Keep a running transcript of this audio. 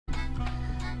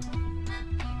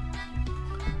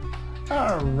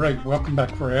Alright, welcome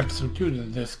back for episode 2 to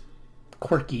this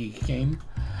quirky game.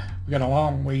 We got a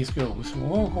long ways to go, so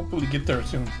we'll hopefully get there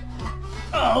soon.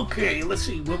 Okay, let's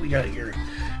see what we got here.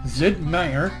 Sid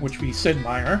Meier, which would be Sid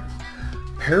Meier.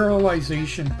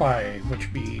 Paralyzation 5, which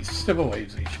would be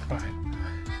Civilization 5.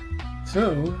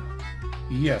 So,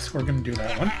 yes, we're going to do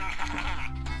that one.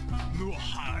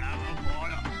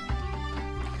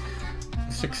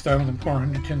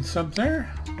 6,410 subs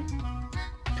there.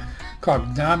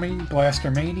 Cognomy,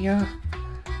 Blastermania.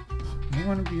 You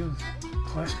want to be with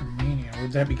Blastermania?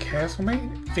 Would that be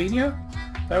Castlevania?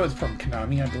 That was from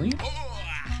Konami, I believe.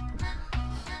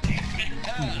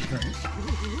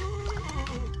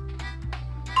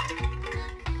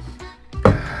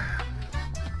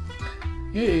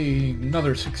 Yay,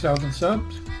 another 6,000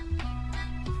 subs.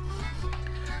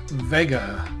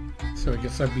 Vega. So I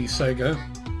guess that'd be Sega.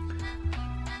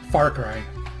 Far Cry.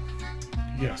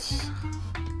 Yes.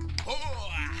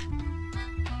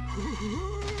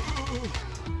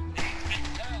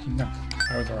 No,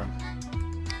 I was wrong.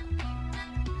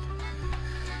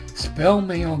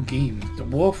 Spellmail Games. The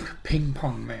Wolf Ping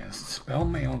Pong Mask.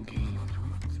 Spellmail Games.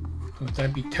 Would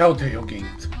that be Telltale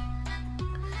Games?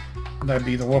 Would that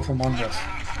be The Wolf Among Us?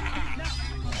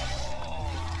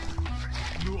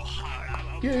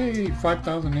 Yay!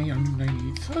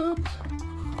 5,898 subs.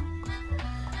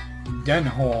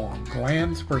 Denhole.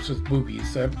 Glands versus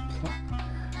Boobies. That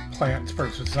Plants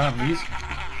versus Zombies.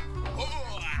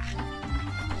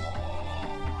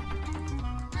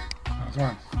 I was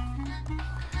wrong.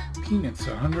 Peanuts,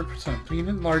 100%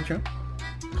 peanut larger.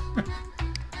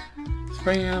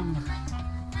 Spam.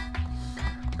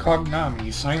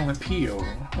 Cognomy, Silent Pio.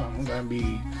 Well, that'd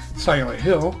be Silent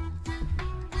Hill.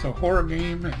 So horror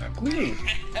game, and I believe.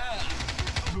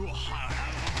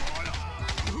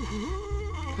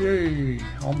 Yay!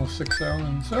 Almost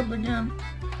 6,000 subs again.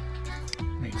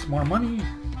 Make some more money.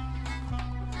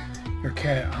 Your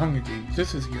cat, Hunger Games.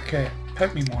 This is your cat.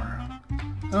 Pet me more.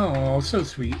 Oh, so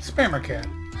sweet. Spammer cat.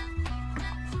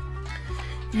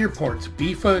 Earports.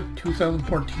 BIFA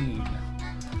 2014.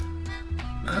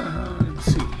 Let's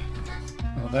see.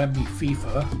 Well, that'd be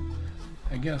FIFA.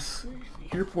 I guess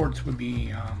Earports would be,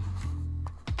 yeah,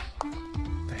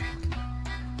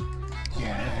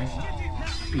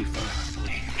 FIFA.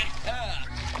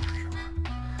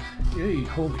 Yay,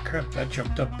 holy crap, that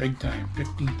jumped up big time.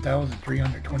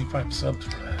 15,325 subs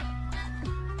for that.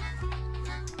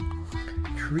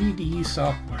 3D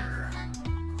software.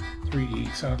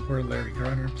 3D software, Larry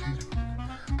Grotter.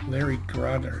 Larry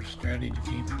Grotter strategy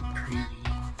game from 3D.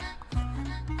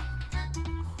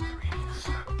 3D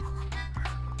software.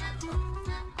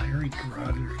 Larry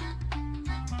Grotter.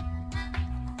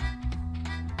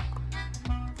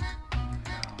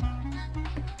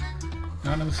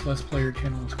 Anonymous Let's Player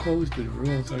channel was closed due to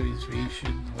rules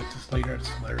association with this later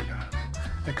Larry Grotter.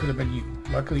 That could have been you.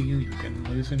 Luckily you didn't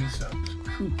lose any subs.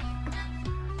 Whew.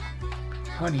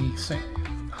 Honey Sam,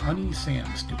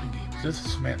 stupid games. This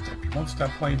is Samantha. If you won't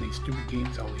stop playing these stupid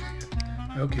games, I'll leave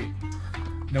you. Okay.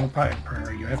 No pipe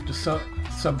prayer. You have to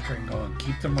sub-train going.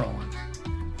 Keep them rolling.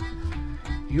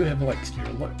 You have likes.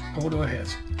 Your photo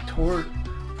has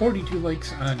 42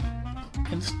 likes on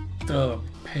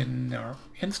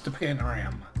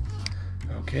Instapanorama.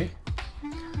 Okay.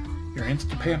 Your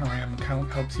Instapanorama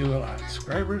account helps you a lot.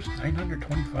 Subscribers,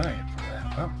 925 for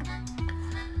that. Wow.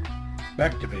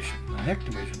 Backdivision.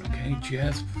 Activision, okay.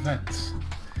 Jazz Fence.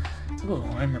 Hello,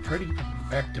 I'm Freddy from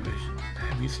Backdivision.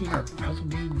 Have you seen our puzzle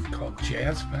game called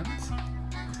Jazz Fence?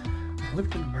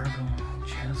 Lifted embargo.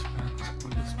 Jazz Fence.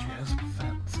 What is Jazz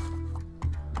Fence?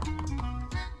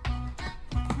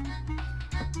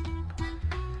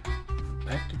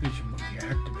 Backdivision would be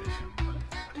Activision, but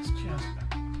what is Jazz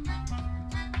Fence?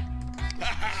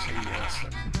 Say yes.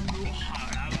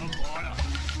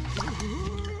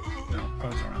 No,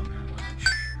 pause around there.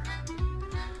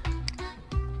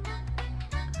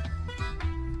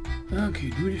 Okay,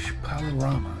 Dudish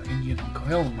Palarama, Indian Uncle.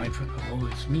 Hello, my friend. Hello,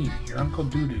 it's me, your Uncle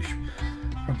Dudish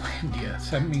from India.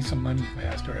 Send me some money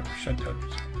fast or I will shut down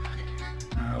your...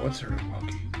 what's her...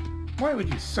 Okay. Why would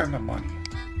you send them money?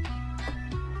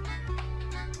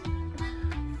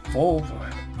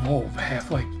 Volve,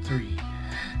 Half-Life 3.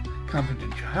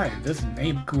 Confidential. Hi, this is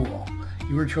Nabe Cool.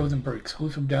 You were chosen for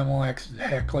exclusive demo access to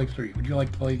Half-Life 3. Would you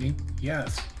like to play a game?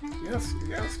 Yes. Yes,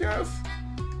 yes, yes.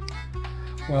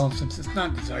 Well, since it's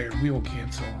not desired, we will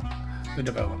cancel the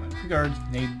development. Regards,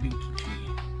 Nate BG.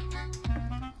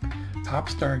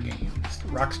 Popstar Games,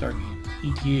 Rockstar Games,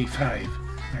 GTA 5.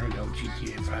 There we go,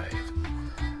 GTA 5.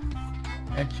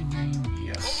 Action game,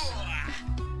 yes.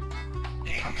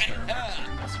 Popstar, Rockstar,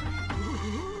 that's right.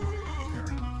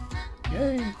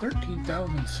 Yay,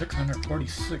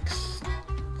 13,646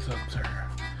 subs are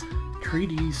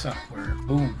 3D software.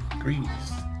 Boom, Grease.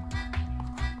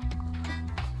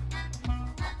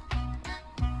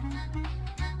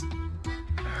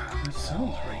 That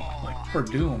sounds right, like for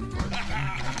Doom, but I'm not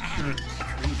sure it's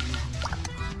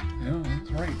 3D. No,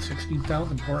 that's right,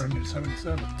 16,477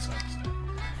 subs.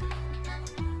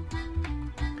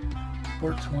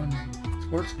 Sports News.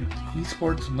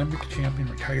 Esports Olympic champion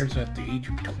retires at the age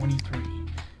of 23.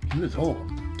 He was old,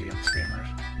 damn spammers.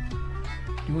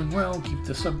 Doing well, keep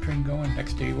the sub train going,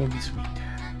 next day will be sweet.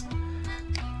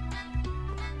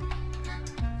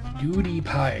 Duty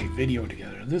Pie video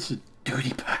together. This is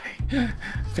Duty Pie.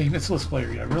 Famous Let's Player.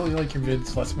 I really like your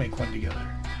vids, let's make one together.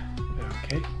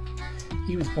 Okay.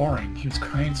 He was boring. He was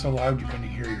crying so loud you couldn't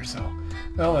hear yourself.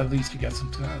 Well, at least you got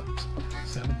some subs.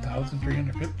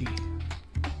 7,350.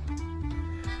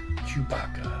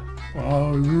 Chewbacca.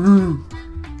 Oh,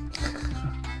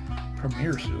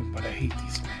 premiere soon, but I hate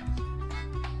these spam.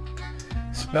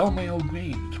 Spellmail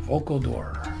Games, Vocal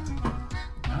Door.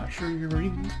 Not sure you're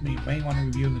reading this, but you may want to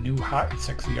review the new hot and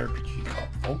sexy RPG called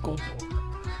Vocal Door.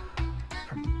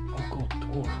 From Vocal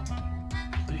Door.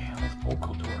 What the hell is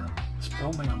Vocal Door?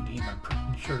 Spellmail Game, I'm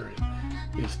pretty sure it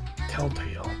is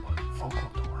Telltale, but Vocal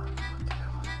Door. What the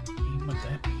hell game would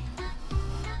that be?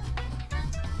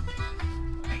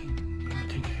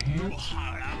 Yep,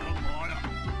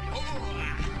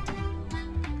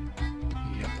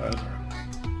 that was right.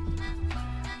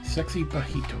 Sexy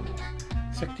Pajito.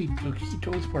 Sexy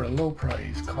Pajitos for a low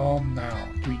price. Call now.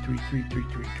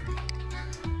 333333.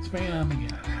 Spam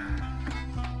again.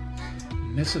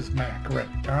 Mrs. Mac.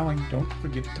 Rent. Darling, don't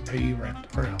forget to pay rent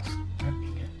or else.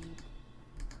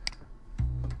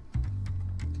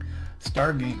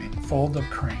 Star Gaming. Fold up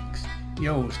cranks.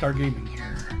 Yo, Star Gaming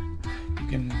here. You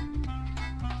can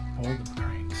fold up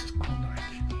cranks. Cool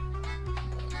direction. Fold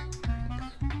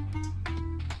up cranks.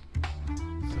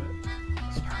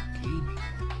 Star Gaming.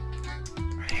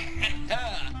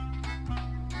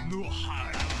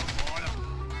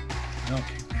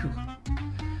 Okay, phew.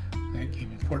 That gave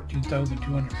me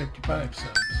 14,255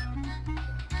 subs.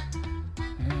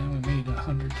 And we made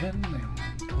 110, and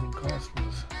total cost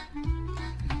was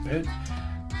bid.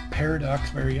 Paradox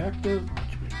Very Active,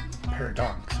 which would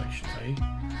Paradox, I should say,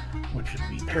 which would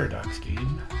be Paradox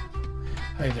Game.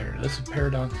 Hi there, this is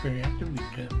Paradox Very Active. We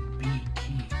can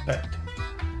BT Bet.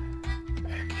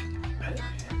 Action Bet.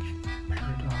 Action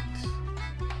Paradox.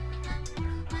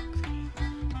 Paradox Game.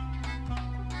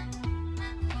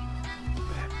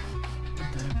 Bet. What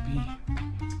would that be?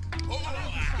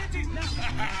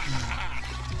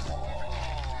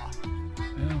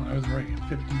 Well, I was right.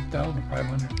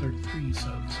 15,533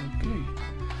 subs. Okay.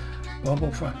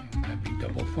 Double Fine. That'd be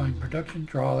Double Fine Production.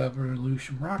 Draw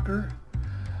Evolution Rocker.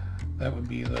 That would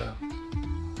be the...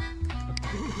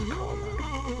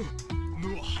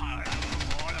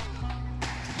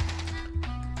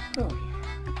 Oh, yeah.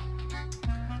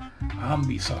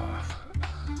 Ambisoft.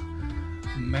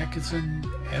 Mackinson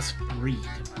S. Breed.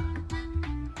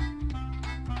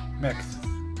 Mackinson.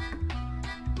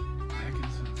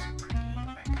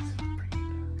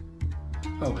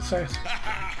 Oh, it's S.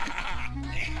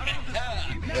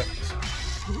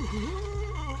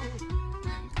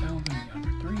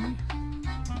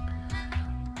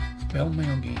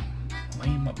 Spellmail Game,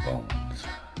 Lame of Bones.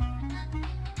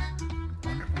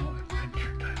 Wonderful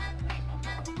adventure title, Lame of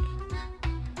Bones.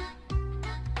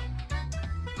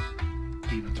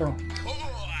 Game of Thrones.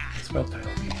 Spelltail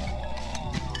Game.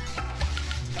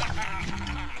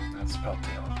 Not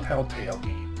Spelltail, Telltale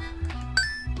Game.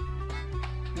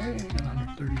 Hey, I got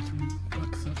 133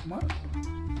 bucks this month.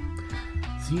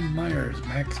 Zine Myers,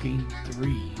 Max Game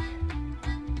 3.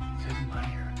 Sid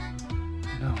Meier.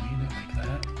 No, he didn't make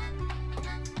that.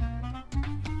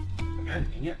 God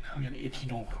dang it, now I got an itchy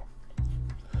nose.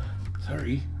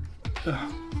 Sorry.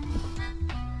 Ugh.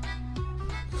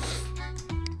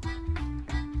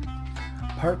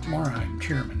 Park Morheim,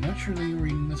 Chairman. Not sure that you're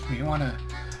reading this, but you want to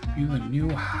view the new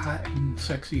hot and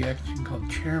sexy action called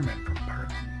Chairman from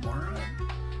Park Morheim.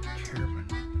 Chairman.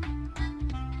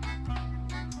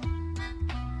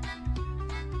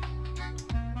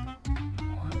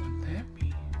 What would that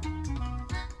be?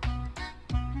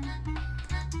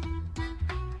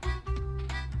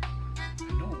 I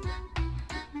don't.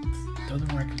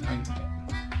 Doesn't recognize it.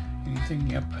 Anything?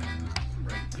 Yep,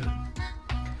 right, good.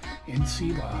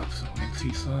 NC Love, so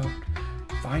NC Soft.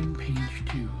 Find Page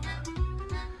 2.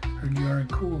 Heard you are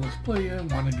cool, let's play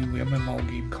it. Want to do MMO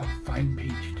game called Find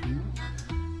Page 2.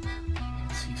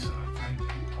 NC Soft, Find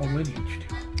Page. Oh, Lineage 2.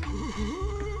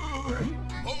 Right?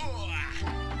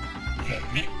 Okay.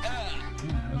 Yeah,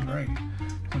 right.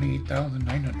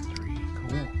 28,903.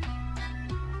 Cool.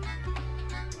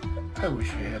 I wish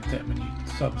I had that many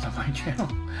subs on my channel.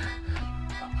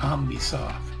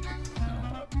 Ombisoft.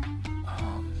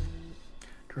 No.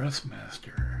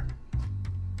 Dressmaster.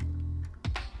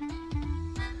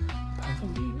 Puzzle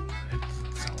game? That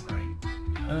doesn't sound right.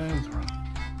 I was wrong.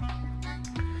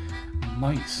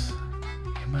 Mice.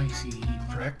 M-I-C-E.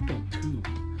 Fractal Tube.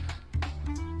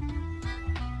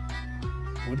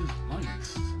 What is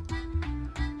mice?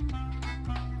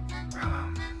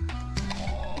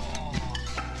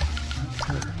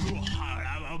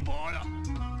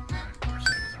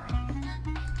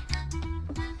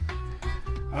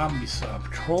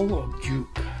 Ombisoft, Troll of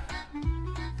Juke.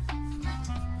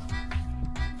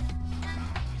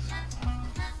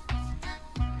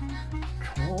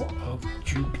 Troll of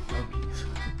Juke Dummies.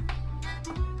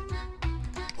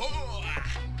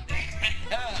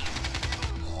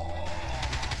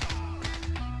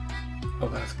 Oh,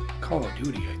 that's Call of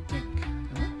Duty, I think.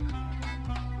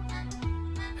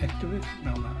 Activision?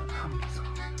 No, not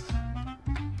Ombisoft.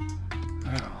 I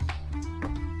don't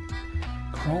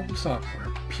know. Chrome Software.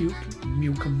 Puke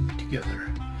Nukem Together.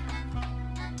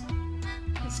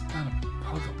 It's not a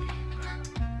puzzle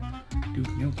game.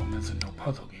 Duke Nukem isn't no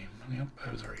puzzle game. Yep,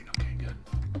 I was right. Okay, good.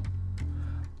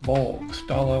 Volve,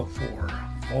 Fallout 4.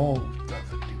 Volve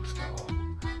doesn't do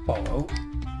Fallout.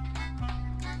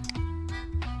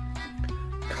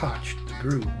 Koch, The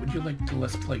Crew. Would you like to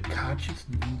let's play Koch's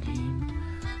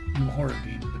new horror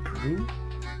game, The Crew?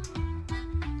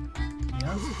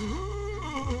 Yes?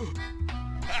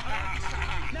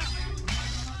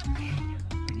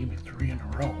 Give me 3 in a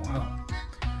row. Wow.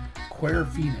 Square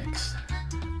Phoenix.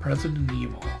 Resident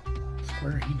Evil.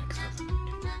 Square Enix doesn't do.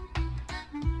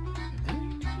 Did they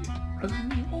do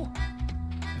Resident Evil?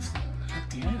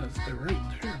 Yes, they're right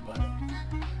there, but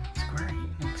Square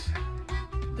Enix.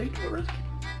 Did they do Resident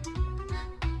Evil?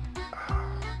 Oh,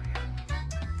 man.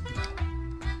 No.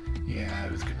 Yeah, I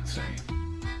was gonna say.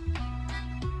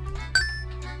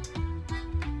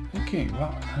 Okay,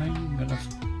 well, I'm gonna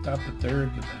stop it there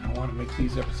because I don't want to make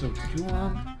these episodes too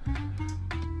long.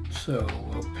 So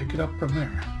we'll pick it up from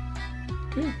there.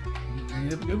 Okay,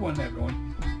 have a good one,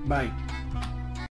 everyone. Bye.